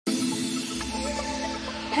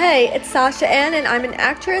Hey, it's Sasha Anne, and I'm an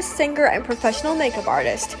actress, singer, and professional makeup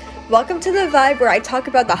artist. Welcome to The Vibe, where I talk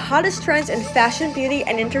about the hottest trends in fashion, beauty,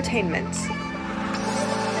 and entertainment.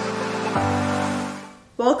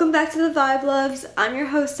 Welcome back to The Vibe, loves. I'm your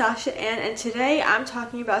host, Sasha Anne, and today I'm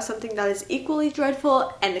talking about something that is equally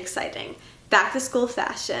dreadful and exciting: back-to-school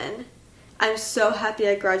fashion. I'm so happy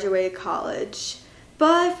I graduated college.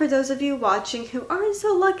 But for those of you watching who aren't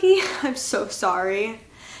so lucky, I'm so sorry.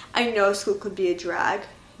 I know school could be a drag.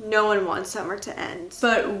 No one wants summer to end.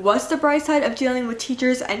 But what's the bright side of dealing with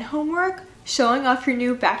teachers and homework? Showing off your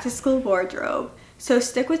new back-to-school wardrobe. So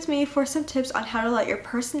stick with me for some tips on how to let your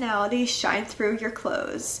personality shine through your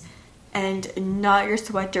clothes and not your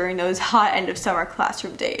sweat during those hot end of summer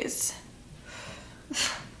classroom days.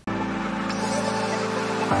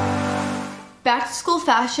 Back-to-school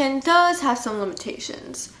fashion does have some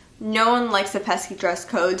limitations. No one likes the pesky dress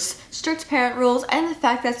codes, strict parent rules, and the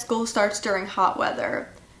fact that school starts during hot weather.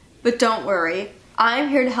 But don't worry, I'm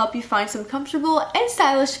here to help you find some comfortable and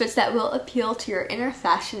stylish fits that will appeal to your inner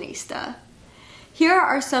fashionista. Here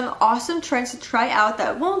are some awesome trends to try out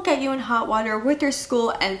that won't get you in hot water with your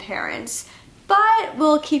school and parents, but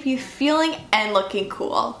will keep you feeling and looking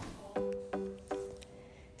cool.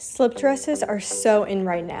 Slip dresses are so in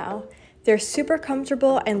right now. They're super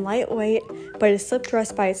comfortable and lightweight, but a slip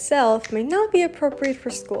dress by itself may not be appropriate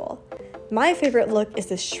for school. My favorite look is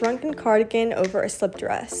the shrunken cardigan over a slip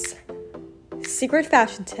dress. Secret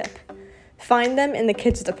fashion tip: find them in the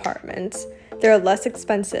kids department. They're less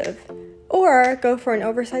expensive. Or go for an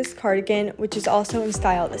oversized cardigan, which is also in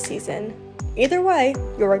style this season. Either way,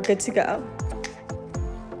 you're good to go.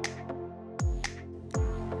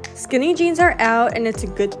 Skinny jeans are out, and it's a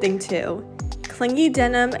good thing too. Clingy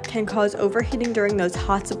denim can cause overheating during those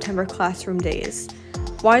hot September classroom days.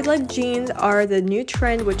 Wide-leg jeans are the new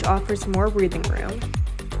trend, which offers more breathing room.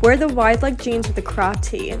 Wear the wide-leg jeans with a crop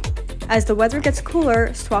tee. As the weather gets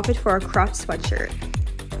cooler, swap it for a cropped sweatshirt.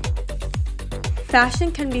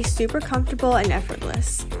 Fashion can be super comfortable and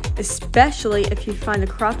effortless, especially if you find a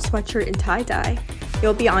cropped sweatshirt in tie-dye.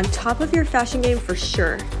 You'll be on top of your fashion game for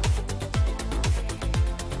sure.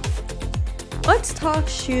 Let's talk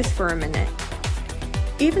shoes for a minute.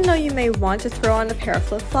 Even though you may want to throw on a pair of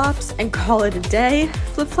flip-flops and call it a day,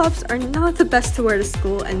 flip-flops are not the best to wear to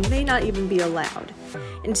school and may not even be allowed.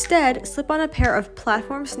 Instead, slip on a pair of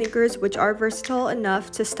platform sneakers, which are versatile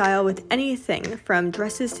enough to style with anything from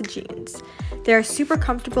dresses to jeans. They are super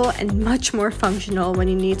comfortable and much more functional when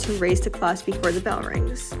you need to race to class before the bell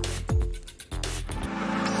rings.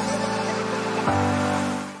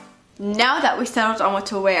 Now that we settled on what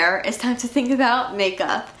to wear, it's time to think about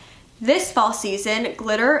makeup. This fall season,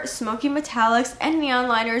 glitter, smoky metallics, and neon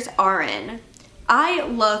liners are in. I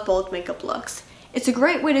love bold makeup looks. It's a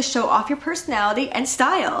great way to show off your personality and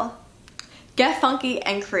style. Get funky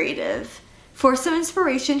and creative. For some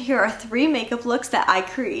inspiration, here are 3 makeup looks that I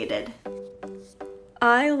created.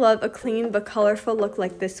 I love a clean but colorful look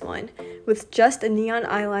like this one, with just a neon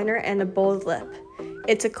eyeliner and a bold lip.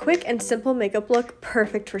 It's a quick and simple makeup look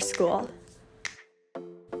perfect for school.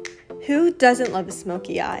 Who doesn't love a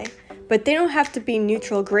smoky eye? But they don't have to be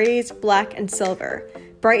neutral grays, black, and silver.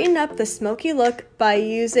 Brighten up the smoky look by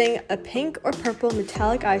using a pink or purple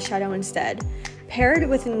metallic eyeshadow instead, paired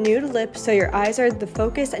with a nude lip so your eyes are the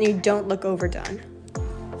focus and you don't look overdone.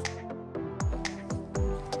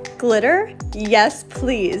 Glitter? Yes,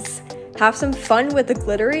 please. Have some fun with the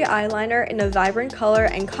glittery eyeliner in a vibrant color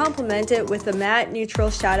and complement it with a matte neutral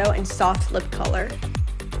shadow and soft lip color.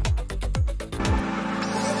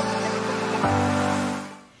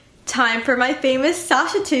 Time for my famous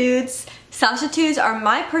SASHA'S. SASHA'S are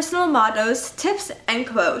my personal mottos, tips, and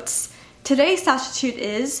quotes. Today's SASHA'S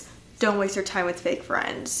is: don't waste your time with fake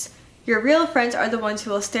friends. Your real friends are the ones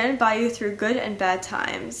who will stand by you through good and bad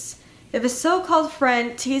times. If a so-called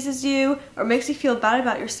friend teases you or makes you feel bad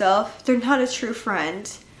about yourself, they're not a true friend.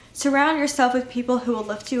 Surround yourself with people who will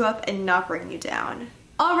lift you up and not bring you down.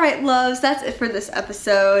 Alright loves, that's it for this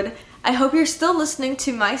episode. I hope you're still listening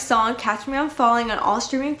to my song Catch Me I'm Falling on all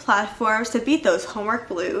streaming platforms to beat those homework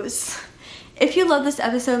blues. If you love this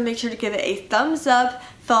episode, make sure to give it a thumbs up.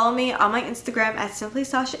 Follow me on my Instagram at Simply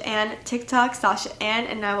Sasha Anne, TikTok Sasha Anne,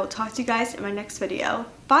 and I will talk to you guys in my next video.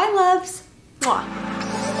 Bye loves! Mwah!